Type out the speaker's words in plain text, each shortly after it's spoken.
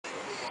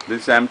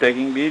This I'm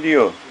taking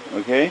video.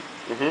 Okay.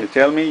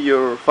 Tell me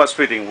your first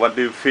fitting. What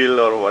do you feel,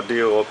 or what do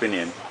your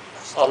opinion?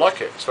 I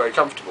like it. It's very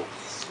comfortable.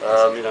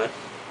 You know,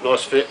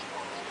 nice fit.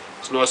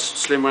 It's nice,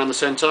 slim around the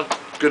centre.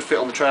 Good fit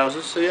on the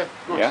trousers. So yeah,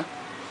 nice. Yeah.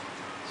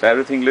 So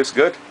everything looks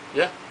good.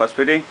 Yeah. First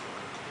fitting.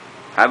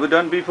 Have you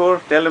done before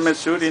tailor-made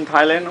suit in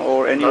Thailand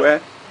or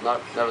anywhere? No,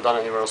 never done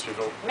it anywhere else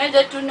before.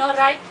 Maybe to know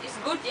right is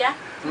good, yeah.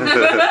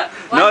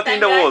 Not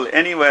in the world,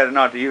 anywhere.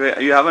 Not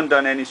you haven't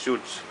done any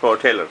suits for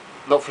tailor.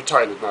 Not for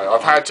tailored, no.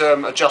 I've had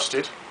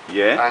adjusted.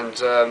 Yeah. And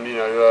you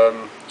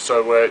know,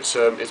 so where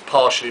it's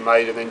partially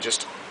made and then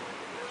just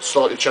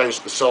slightly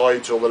changed the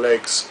sides or the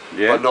legs,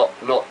 yeah. but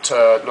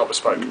not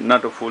bespoke.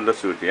 Not a full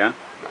suit, yeah.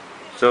 No.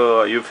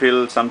 So you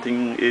feel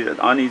something is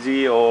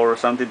uneasy or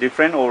something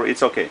different, or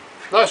it's okay?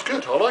 No, it's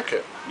good. I like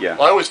it. Yeah.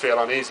 I always feel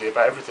uneasy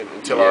about everything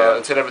until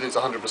everything's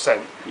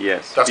 100%.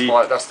 Yes.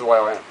 That's the way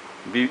I am.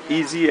 Be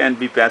easy and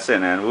be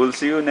patient, and we'll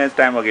see you next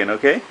time again.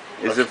 Okay?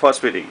 It's the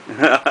first fitting.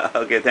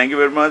 Okay. Thank you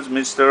very much,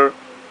 Mr.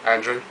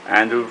 Andrew.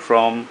 Andrew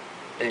from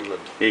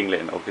England.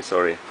 England. Okay.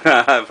 Sorry.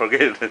 I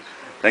forget.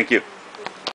 Thank you.